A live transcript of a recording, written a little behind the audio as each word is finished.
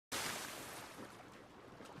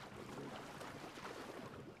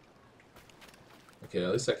Okay,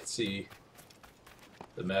 at least I can see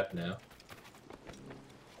the map now.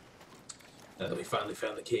 Now that we finally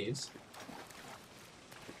found the caves.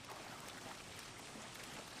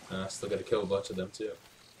 Still gotta kill a bunch of them too.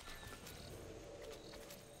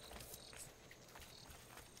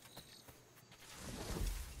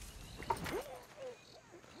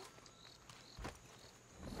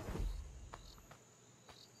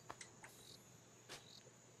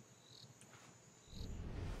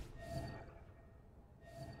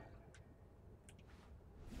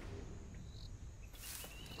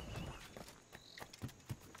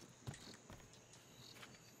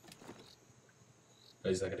 Oh,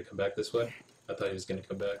 he's not gonna come back this way? I thought he was gonna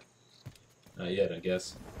come back. Not yet, I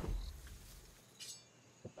guess.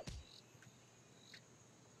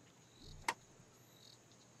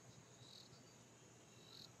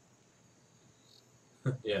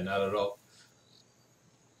 Yeah, not at all.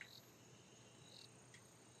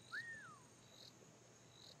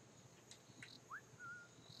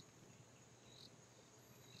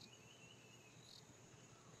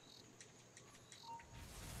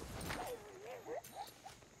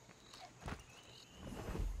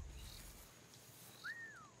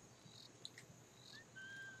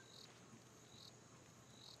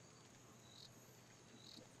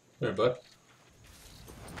 There, bud.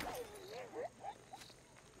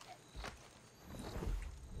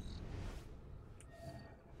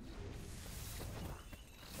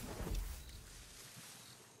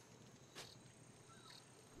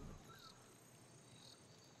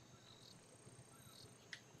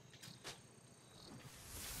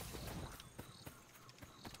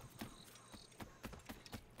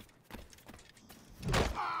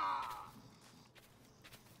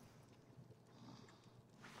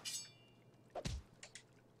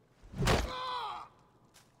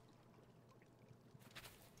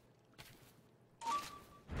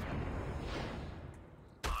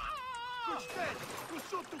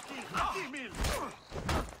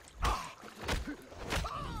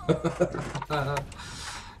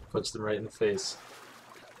 Punched him right in the face.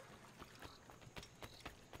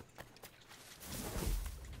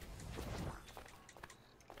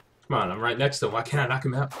 Come on, I'm right next to him. Why can't I knock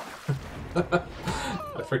him out?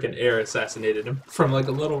 I freaking air assassinated him from like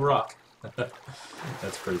a little rock.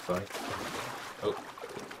 That's pretty funny. Oh.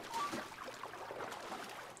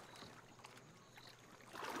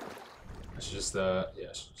 I should just, yeah,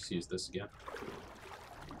 I should just use this again.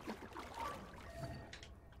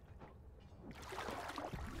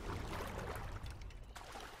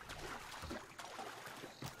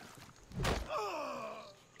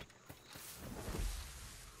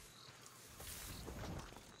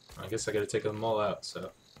 I guess I gotta take them all out,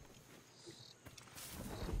 so.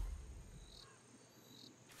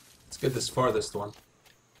 Let's get this farthest one.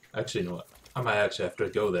 Actually, you know what? I might actually have to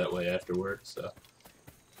go that way afterward, so.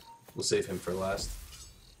 We'll save him for last.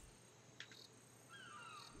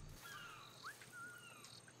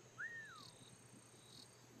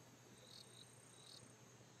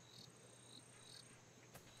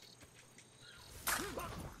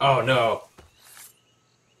 Oh no!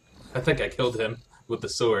 I think I killed him with the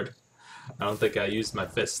sword. I don't think I used my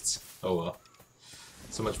fists. Oh well.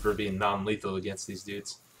 So much for being non-lethal against these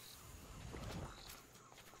dudes.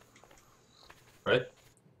 Right?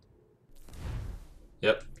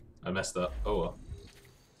 Yep. I messed up. Oh well.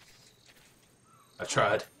 I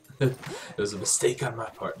tried. It was a mistake on my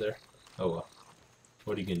part there. Oh well.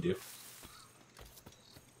 What are you gonna do? Look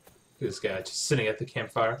at this guy just sitting at the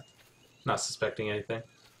campfire, not suspecting anything.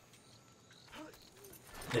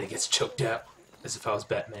 Then he gets choked out, as if I was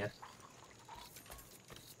Batman.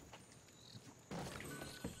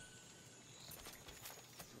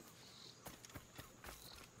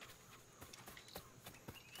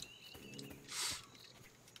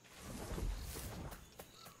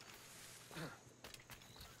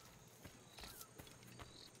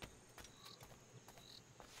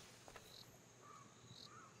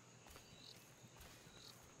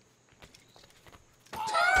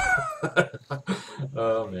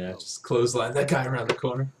 Oh man, just clothesline that guy around the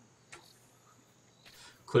corner.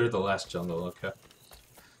 Clear the last jungle, okay.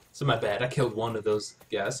 So my bad, I killed one of those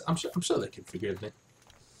guys. I'm sure they can forgive me.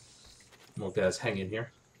 More guys hanging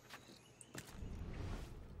here.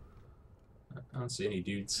 I don't see any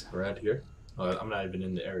dudes around here. Oh, I'm not even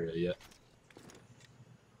in the area yet.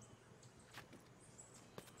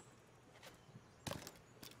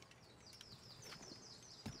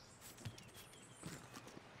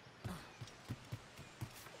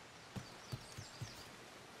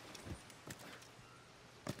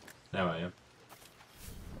 Now I am.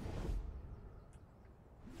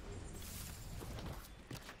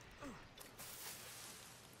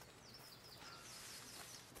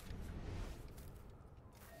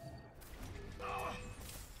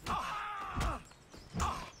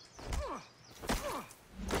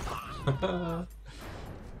 Are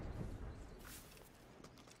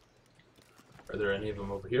there any of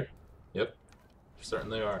them over here? Yep,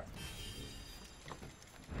 certainly are.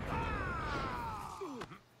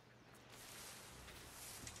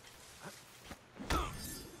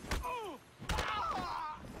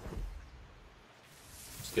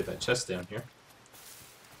 Let's get that chest down here.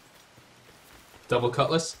 Double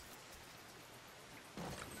cutlass?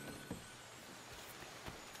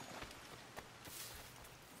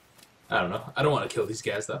 I don't know. I don't want to kill these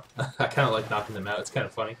guys, though. I kind of like knocking them out. It's kind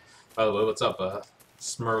of funny. By the way, what's up,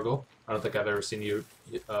 Smurgle? I don't think I've ever seen you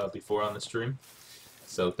before on the stream.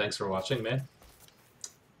 So thanks for watching, man.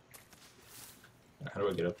 How do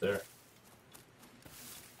I get up there?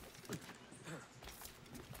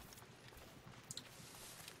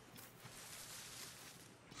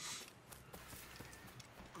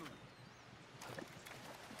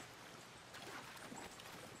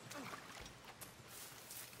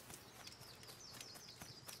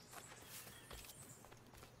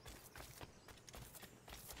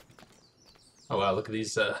 Oh wow, look at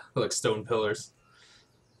these like stone pillars.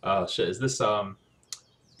 Oh shit, is this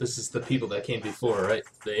this is the people that came before, right?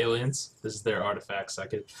 The aliens? This is their artifacts. I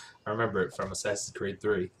remember it from Assassin's Creed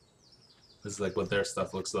 3. This is like what their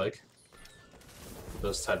stuff looks like.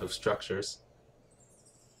 Those type of structures.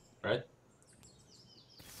 Right?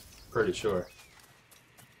 Pretty sure.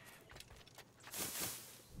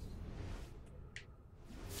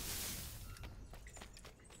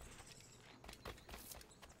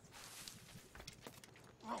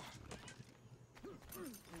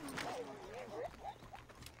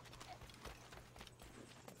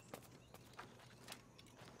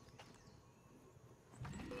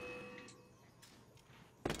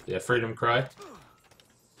 Yeah, freedom cry.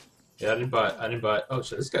 Yeah, I didn't buy it. Oh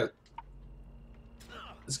shit, this guy's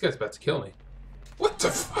about to kill me. What the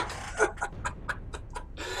fuck?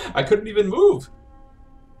 I couldn't even move.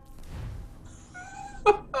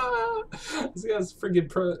 This guy's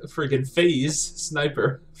friggin' phase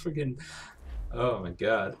sniper. Friggin' oh my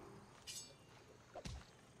god.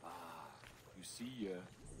 You see,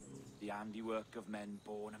 the handiwork of men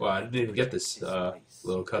born. Wow, I didn't even get this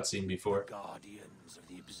little cutscene before. Guardians of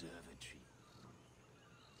the Observatory.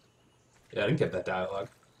 Yeah, I didn't get that dialogue.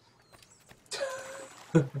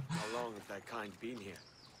 How long have that kind been here?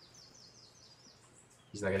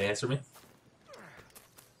 He's not gonna answer me?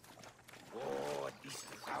 Oh, at least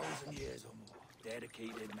 1,000 years or more.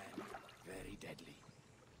 Dedicated men. Very deadly.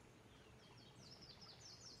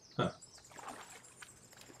 Huh.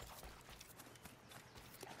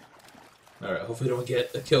 Alright, hopefully don't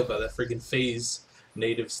get killed by that freaking phase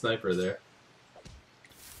native sniper there.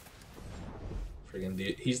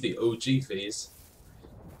 He's the OG phase.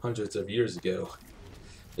 Hundreds of years ago,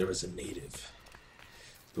 there was a native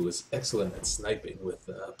who was excellent at sniping with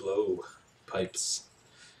blow pipes.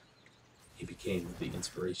 He became the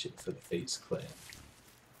inspiration for the phase clan.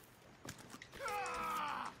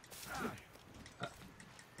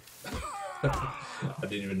 I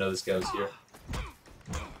didn't even know this guy was here.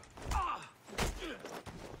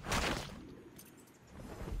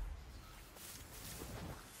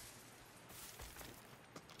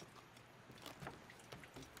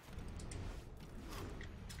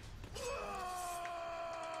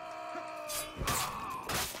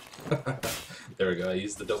 There we go, I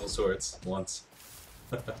used the double swords once.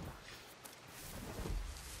 Alright,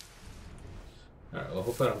 well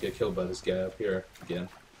hopefully I don't get killed by this guy up here again.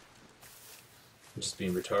 I'm just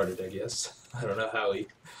being retarded, I guess. I don't know how he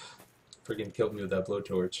friggin' killed me with that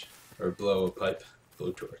blowtorch. Or blow a pipe.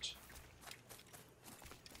 Blowtorch.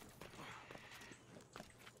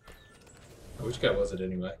 Oh, which guy was it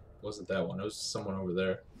anyway? It wasn't that one, it was someone over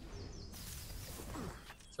there.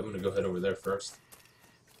 So I'm gonna go head over there first.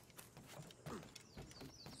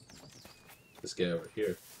 This guy over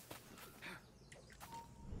here.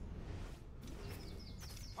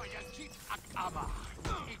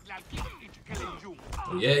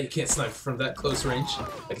 Oh yeah, you can't snipe from that close range.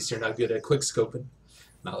 I guess you're not good at quick scoping.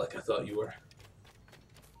 Not like I thought you were.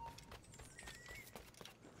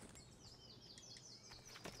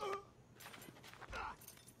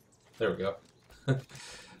 There we go. That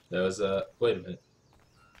was wait a minute.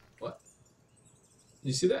 What?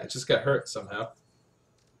 You see that? I just got hurt somehow.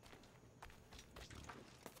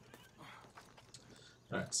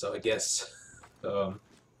 Alright, so I guess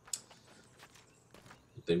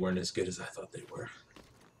they weren't as good as I thought they were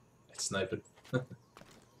at sniping.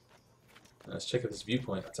 Let's check out this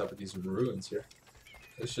viewpoint on top of these ruins here.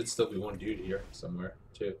 There should still be one dude here somewhere,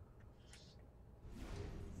 too.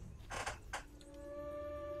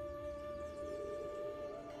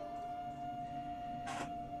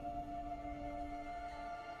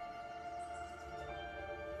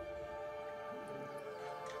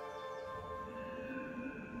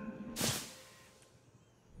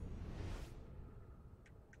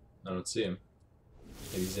 don't see him.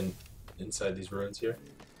 Maybe he's inside these ruins here.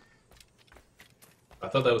 I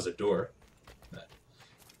thought that was a door.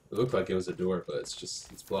 It looked like it was a door, but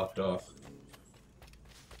it's blocked off.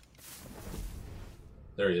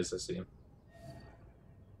 There he is, I see him.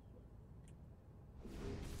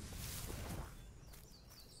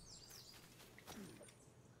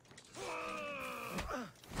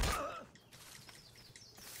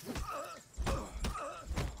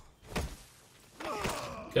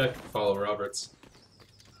 Okay, follow Roberts.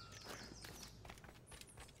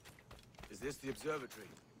 Is this the observatory?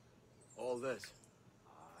 All this?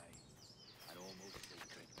 Aye. An almost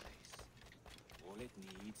sacred place. All it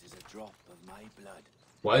needs is a drop of my blood.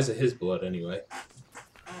 Why is it his blood anyway?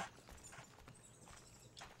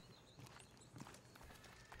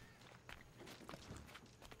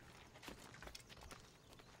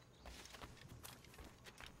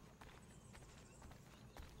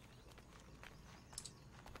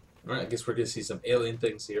 Alright, I guess we're gonna see some alien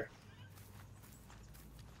things here.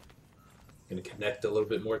 Gonna connect a little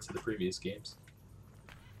bit more to the previous games.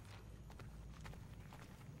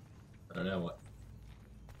 I don't know what.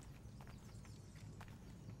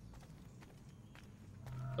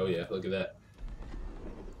 Oh yeah, look at that.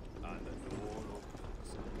 And the door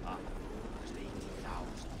opens after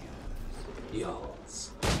 80,000 years. Yalls.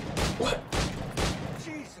 What?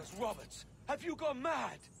 Jesus, Roberts! Have you gone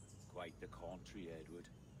mad? Quite the contrary, Edward.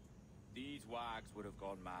 These wags would have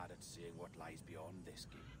gone mad at seeing what lies beyond this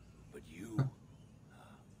gate. But you...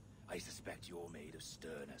 I suspect you're made of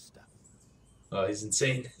sterner stuff. Oh, he's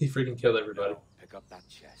insane. He freaking killed everybody. Now, pick up that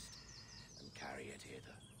chest and carry it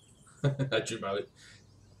hither. I drew my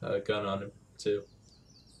gun on him, too.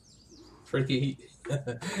 Freaky,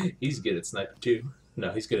 he's good at sniper, too.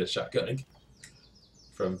 No, he's good at shotgunning.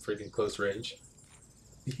 From freaking close range.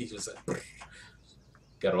 He was like...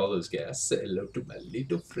 Got all those gas. Say hello to my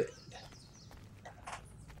little friend.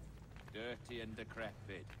 Dirty and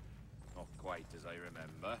decrepit. Not quite as I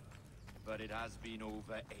remember. But it has been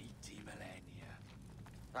over 80 millennia.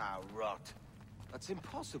 Ah, rot. That's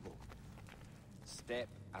impossible. Step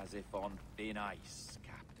as if on thin ice,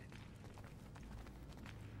 Captain.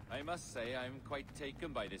 I must say I'm quite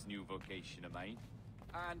taken by this new vocation of mine.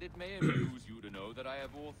 And it may amuse you to know that I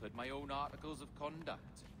have authored my own articles of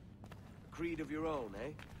conduct. Creed of your own,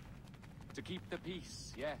 eh? To keep the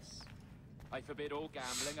peace, yes. I forbid all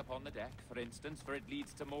gambling upon the deck, for instance, for it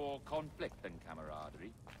leads to more conflict than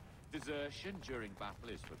camaraderie. Desertion during battle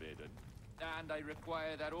is forbidden. And I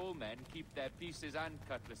require that all men keep their pieces and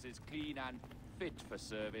cutlasses clean and fit for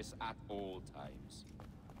service at all times.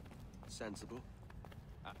 Sensible.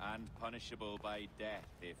 And punishable by death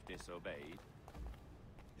if disobeyed.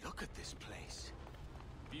 Look at this place.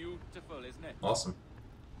 Beautiful, isn't it? Awesome.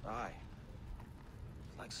 Aye.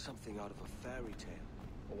 It's like something out of a fairy tale.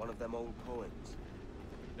 Or one of them old poems.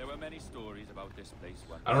 There were many stories about this place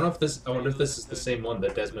once. I don't know if this. I wonder if this is the same one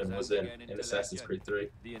that Desmond was in Assassin's Creed 3.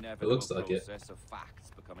 The It inevitable looks like it. process of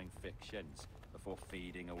facts becoming fictions before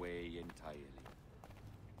fading away entirely.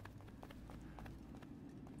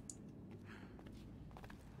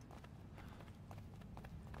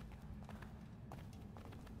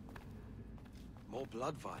 More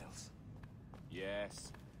blood vials.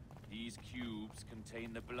 Yes, these cubes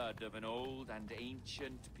contain the blood of an old and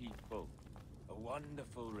ancient people. A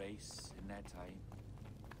wonderful race in their time.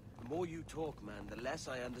 The more you talk, man, the less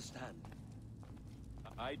I understand.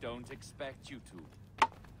 I don't expect you to.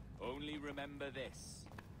 Only remember this.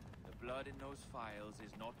 The blood in those files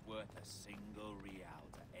is not worth a single real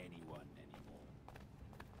to anyone anymore.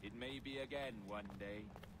 It may be again one day,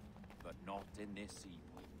 but not in this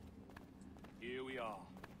epoch. Here we are.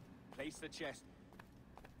 Place the chest.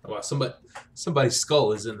 Oh, wow, somebody's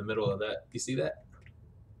skull is in the middle of that. You see that?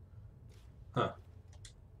 Huh.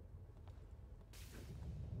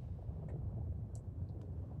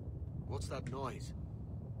 What's that noise?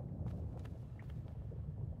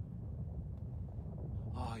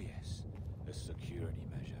 Ah, yes. A security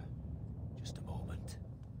measure. Just a moment.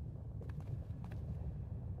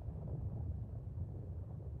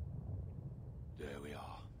 There we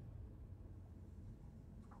are.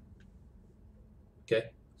 Okay.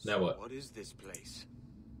 Now what? What is this place?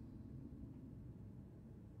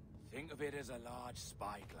 Think of it as a large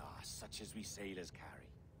spyglass, such as we sailors carry.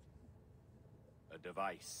 A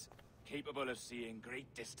device capable of seeing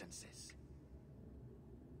great distances.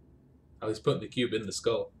 Oh, he's putting the cube in the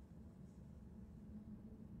skull.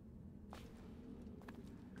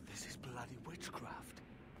 This is bloody witchcraft.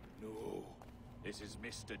 No, this is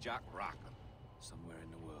Mr. Jack Rackham, somewhere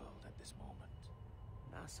in the world at this moment.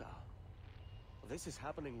 NASA. Well, this is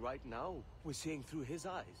happening right now. We're seeing through his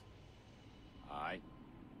eyes. Aye.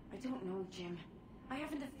 I don't know, Jim. I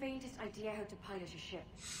haven't the faintest idea how to pilot a ship.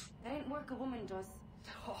 That ain't work a woman does.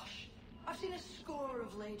 Gosh, I've seen a score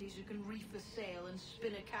of ladies who can reef a sail and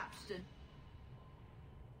spin a capstan.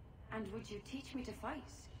 And would you teach me to fight?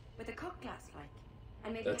 With a cutlass, like?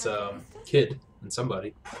 And maybe That's have a pistol? Kid and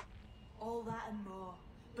somebody. All that and more.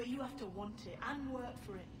 But you have to want it and work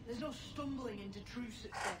for it. There's no stumbling into true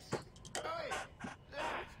success. Hey,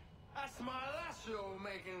 that's my lass you're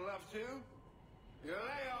making love to. You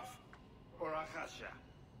lay off, or I catch ya.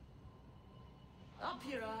 Up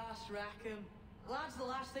your ass, Rackham. Lad's the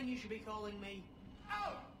last thing you should be calling me.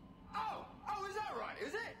 Oh, is that right,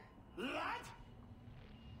 is it? Lad?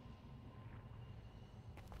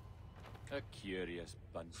 A curious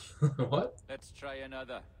bunch. What? Let's try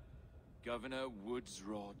another. Governor Woods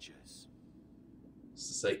Rogers. It's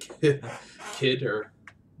just like Kid or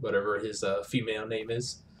whatever his female name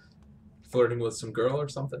is, flirting with some girl or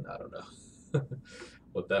something. I don't know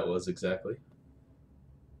what that was exactly.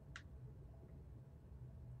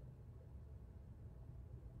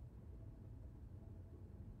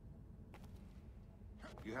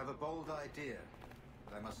 You have a bold idea,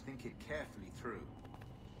 but I must think it carefully through.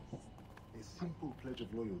 A simple pledge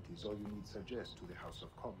of loyalty is all you need suggest to the House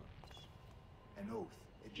of Commons. An oath,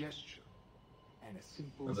 a gesture, and a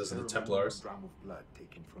simple Oh, those are the ceremonial Templars. dram of blood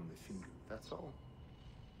taken from the finger. That's all.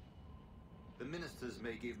 The ministers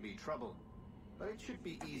may give me trouble, but it should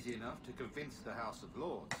be easy enough to convince the House of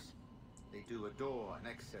Lords. They do adore an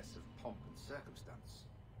excess of pomp and circumstance.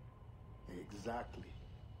 Exactly.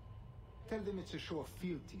 Tell them it's a show of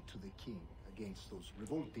fealty to the king against those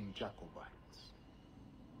revolting Jacobites.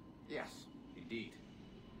 Yes, indeed.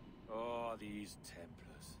 Oh, these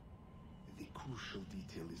Templars. The crucial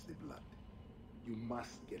detail is the blood. You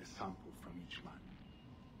must get a sample from each man.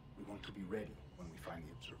 We want to be ready when we find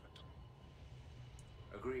the observatory.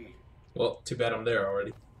 Agreed. Well, too bad I'm there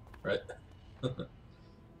already, right?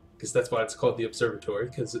 Because that's why it's called the observatory,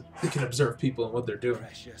 because they can observe people and what they're doing.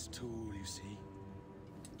 Precious tool, you see.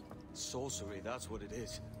 Sorcery, that's what it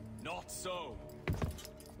is. Not so.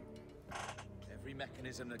 Every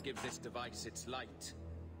mechanism that gives this device its light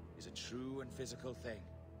is a true and physical thing.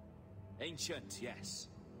 Ancient, yes,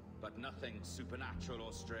 but nothing supernatural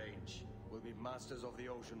or strange. We'll be masters of the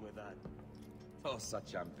ocean with that. Oh,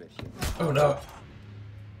 such ambition. Oh no!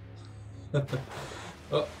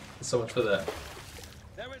 Oh, so much for that.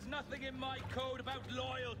 There is nothing in my code about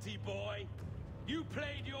loyalty, boy. You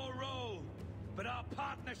played your role, but our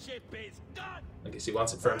partnership is done. I guess he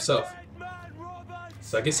wants it for himself.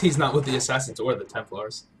 So I guess he's not with the Assassins or the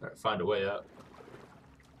Templars. Alright, find a way out.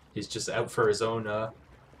 He's just out for his own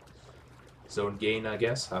gain, I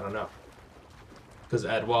guess. I don't know. Because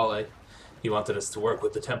Adwale, he wanted us to work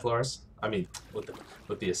with the Templars. I mean,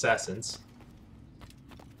 with the Assassins.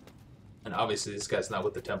 And obviously this guy's not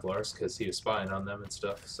with the Templars because he was spying on them and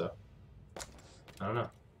stuff, so I don't know.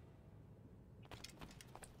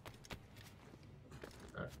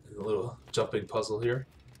 Alright, a little jumping puzzle here,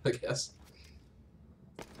 I guess.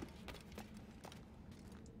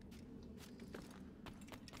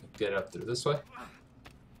 Get up through this way.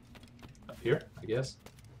 Up here, I guess.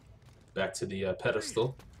 Back to the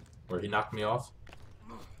pedestal where he knocked me off.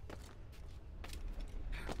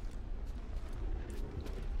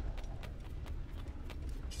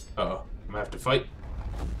 Uh-oh, I'm gonna have to fight.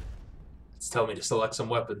 It's telling me to select some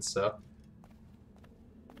weapons, so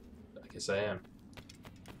I guess I am.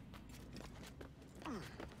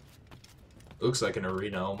 Looks like an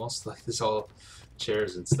arena almost, like there's all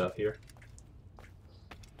chairs and stuff here.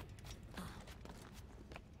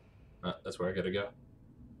 That's where I gotta go.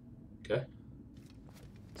 Okay.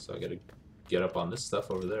 So I gotta get up on this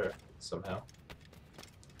stuff over there somehow.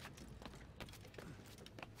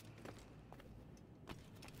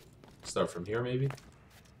 Start from here, maybe?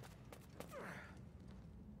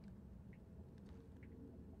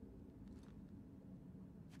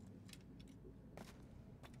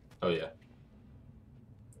 Oh, yeah.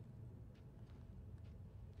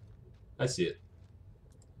 I see it.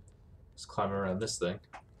 Just climb around this thing.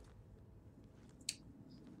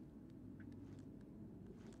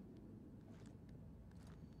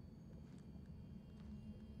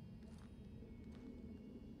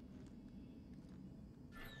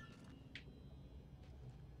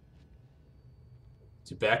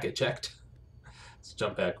 To back eject. Let's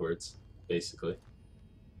jump backwards, basically.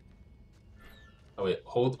 Oh wait,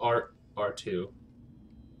 hold R2.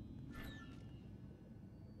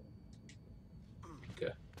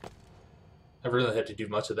 Okay. I really had to do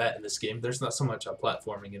much of that in this game. There's not so much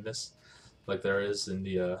platforming in this, like there is in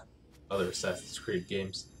the other Assassin's Creed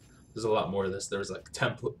games. There's a lot more of this. There's like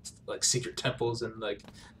like secret temples and like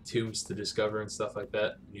tombs to discover and stuff like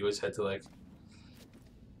that. You always had to like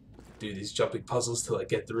do these jumping puzzles to like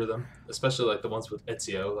get through them. Especially like the ones with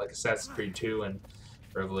Ezio, like Assassin's Creed 2 and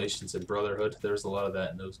Revelations and Brotherhood. There's a lot of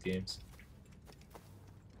that in those games.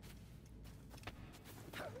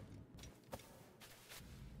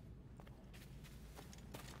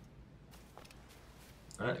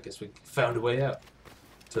 Alright, I guess we found a way out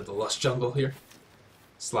to the lush jungle here.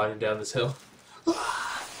 Sliding down this hill.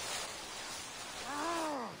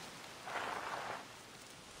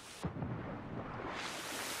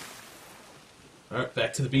 Alright,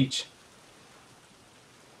 back to the beach.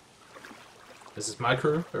 Is this my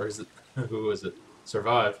crew? Or is it... who is it?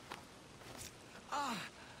 Survive.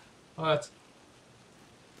 What?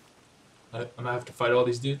 I'm gonna have to fight all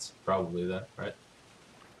these dudes? Probably then, right?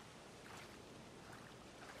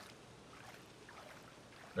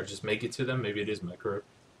 Or just make it to them? Maybe it is my crew.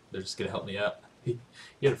 They're just gonna help me out. He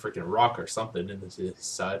had a freaking rock or something in his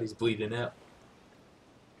side. He's bleeding out.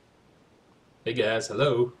 Hey guys,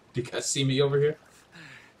 hello. Do you guys see me over here?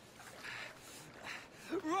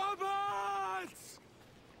 Robots!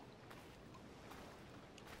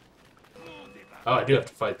 Oh, I do have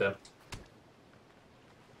to fight them.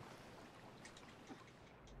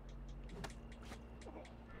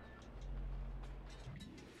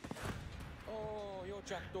 Oh, your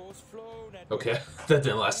jackdaw's flown, Edward. Okay, that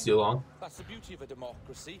didn't last too long. That's the beauty of a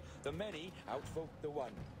democracy. The many outvote the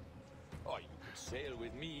one. Oh, you could sail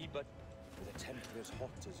with me, but with a temper as hot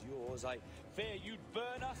as yours, I fear you'd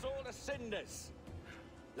burn us all to cinders.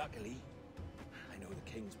 Luckily, I know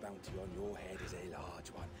the king's bounty on your head is a large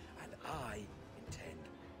one, and I intend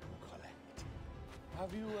to collect.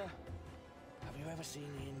 Have you ever seen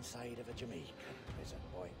the inside of a Jamaican prison,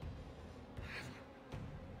 boy?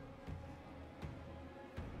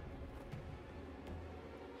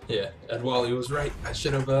 Yeah, Ed Wally was right. I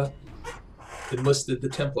should have enlisted the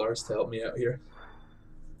Templars to help me out here.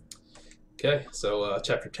 Okay, so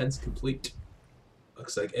chapter 10's complete.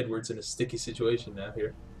 Looks like Edward's in a sticky situation now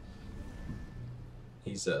here.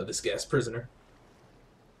 He's this gas prisoner.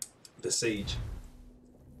 The Sage.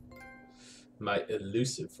 My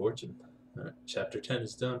elusive fortune. Alright, chapter 10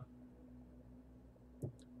 is done.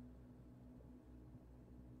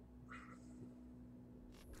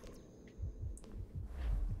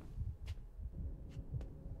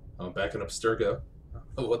 I'm back in Abstergo.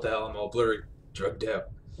 Oh, what the hell? I'm all blurry. Drugged out.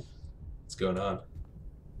 What's going on?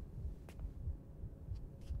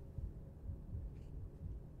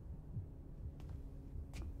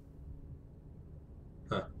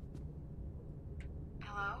 Huh.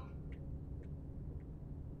 Hello?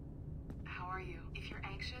 How are you? If you're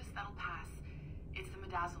anxious, that'll pass. It's the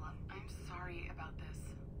midazolam. I'm sorry about this,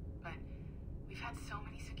 but we've had so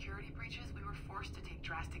many security breaches, we were forced to take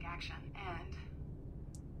drastic action, and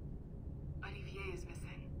Olivier is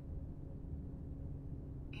missing.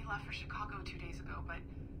 He left for Chicago 2 days ago, but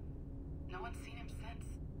no one's seen him since.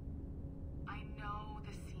 I know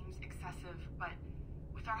this seems excessive, but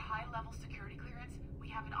with our high-level security clearance, we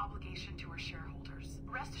have an obligation to our shareholders.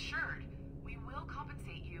 Rest assured, we will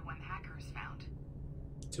compensate you when the hacker is found.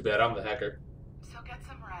 Too bad I'm the hacker. So get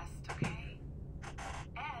some rest, okay?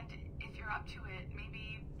 And if you're up to it,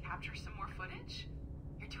 maybe capture some more footage?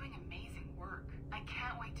 You're doing amazing work. I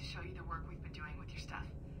can't wait to show you the work we've been doing with your stuff.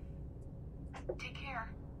 Take care.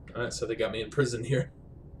 Alright, so they got me in prison here.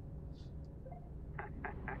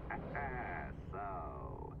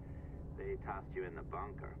 So, they tossed you in the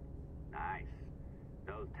bunker. Nice.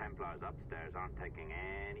 Those Templars upstairs aren't taking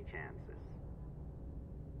any chances.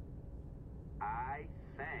 I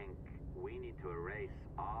think we need to erase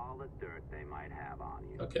all the dirt they might have on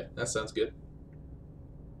you. Okay, that sounds good.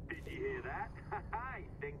 Did you hear that? I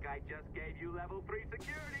think I just gave you level 3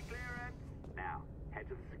 security clearance. Now, head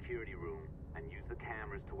to the security room and use the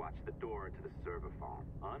cameras to watch the door to the server farm.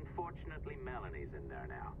 Unfortunately, Melanie's in there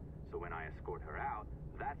now, so when I escort her out,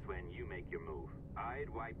 that's when you make your move. I'd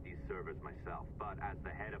wipe these servers myself, but as the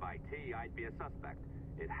head of IT, I'd be a suspect.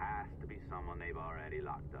 It has to be someone they've already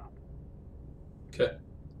locked up. Okay.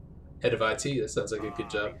 Head of IT, that sounds like a good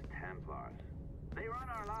job. These Templars. They run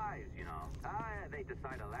our lives, you know. They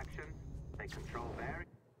decide elections, they control various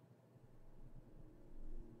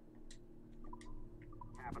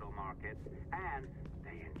capital markets, and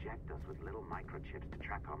they inject us with little microchips to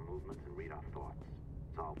track our movements and read our thoughts.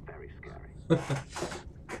 It's all very scary.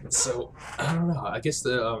 So, I don't know. I guess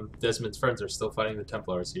the Desmond's friends are still fighting the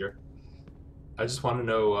Templars here. I just want to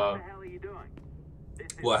know What the hell are you doing?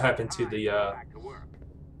 This is what happened to time the go back to work.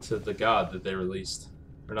 god that they released.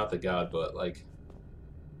 Or not the god, but like...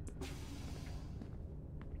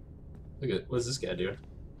 Look at... What's this guy doing?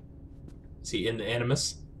 Is he in the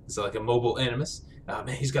Animus? Is it like a mobile Animus? Man,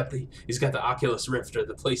 he's got the Oculus Rift or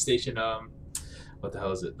the PlayStation. What the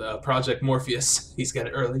hell is it? The Project Morpheus. He's got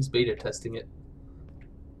it early. He's beta testing it.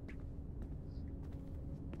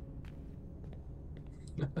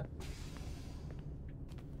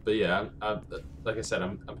 But yeah, I'm like I said,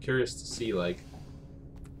 I'm curious to see, like,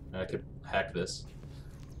 I could hack this.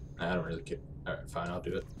 I don't really care. All right, fine, I'll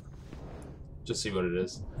do it. Just see what it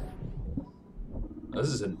is. Oh, this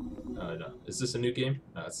is a. Oh, no. Is this a new game?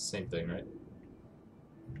 No, it's the same thing, right?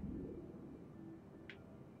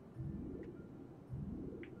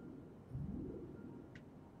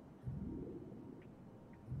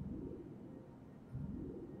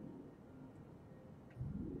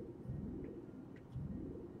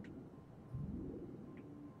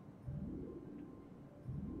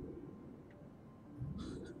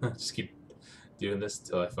 Just keep doing this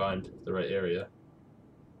until I find the right area.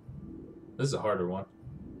 This is a harder one.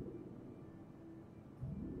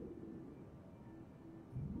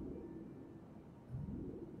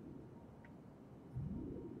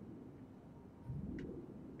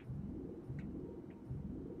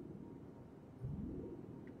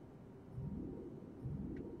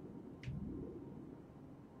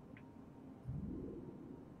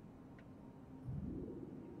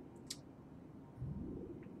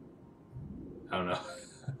 I don't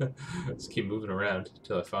know. Just keep moving around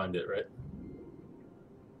until I find it, right?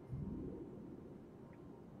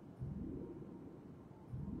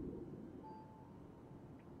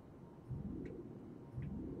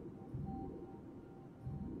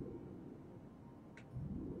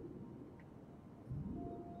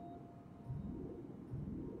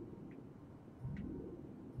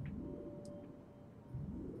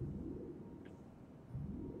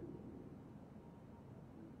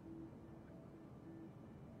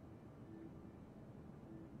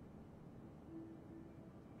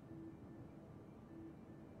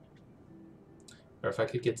 Or if I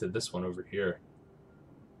could get to this one over here.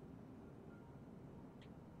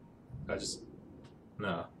 I just...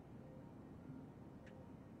 No.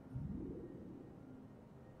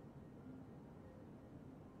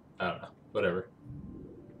 I don't know. Whatever.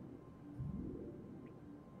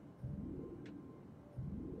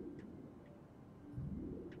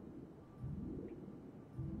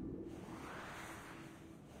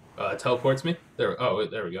 It teleports me? There. Oh,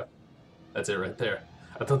 wait, there we go. That's it right there.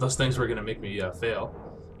 I thought those things were going to make me fail.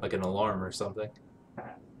 Like an alarm or something.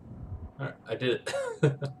 Alright, I did it.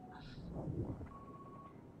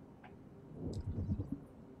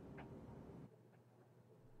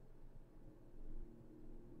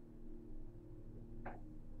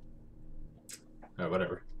 Alright,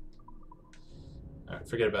 whatever. Alright,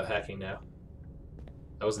 forget about hacking now.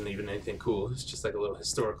 That wasn't even anything cool. It was just like a little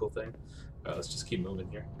historical thing. Alright, let's just keep moving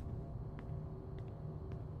here.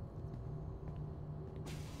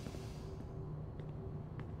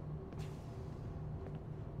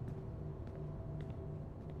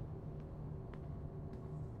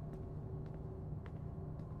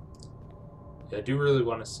 Yeah, I do really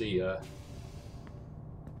want to see,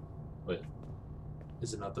 wait,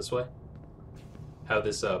 is it not this way? How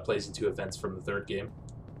this plays into events from the third game.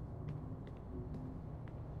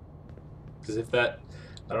 Because if that,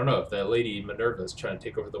 I don't know, if that lady Minerva is trying to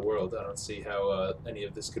take over the world, I don't see how any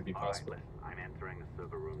of this could be possible. Right, I'm entering the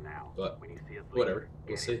server room now. But, when you see us whatever,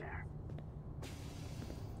 we'll get see. in there.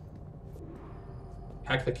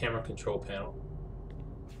 Hack the camera control panel.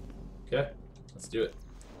 Okay, let's do it.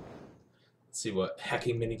 Let's see what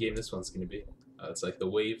hacking minigame this one's going to be. It's like the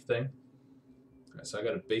wave thing. Alright, so I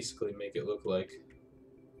got to basically make it look like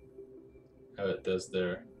how it does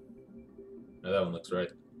there. No, that one looks right.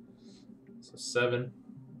 So 7.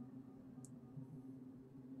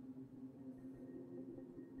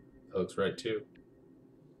 That looks right too.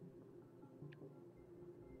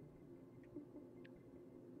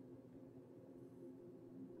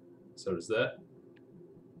 So does that.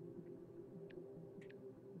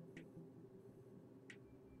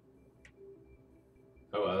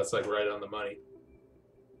 Oh wow, that's like right on the money.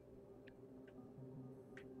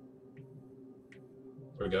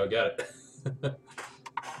 There we go, got it.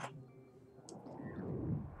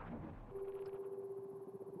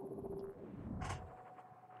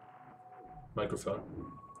 Microphone.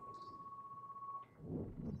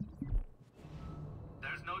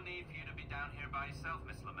 There's no need for you to be down here by yourself,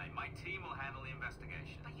 Miss LeMay. My team will handle the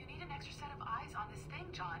investigation. But you need an extra set of eyes on this thing,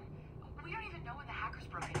 John. We don't even know when the hackers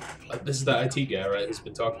broke in. This is the IT guy, right? Who's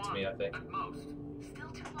been talking to me, I think. At most.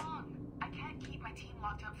 Still too long. I can't keep my team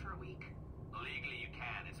locked up for a week. Legally, you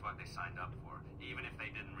can. It's what they signed up for, even if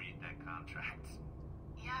they didn't read their contracts.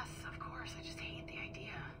 Yes, of course. I just hate the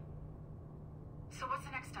idea. So what's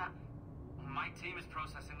the next step? My team is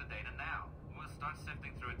processing the data now. We'll start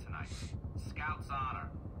sifting through it tonight. Scout's honor.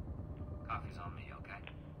 Coffee's on me, okay?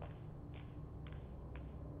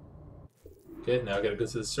 Okay, now I gotta go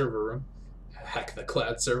to the server room. Hack the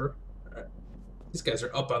cloud server. Alright. These guys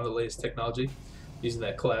are up on the latest technology, using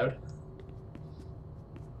that cloud.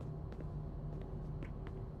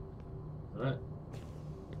 Alright.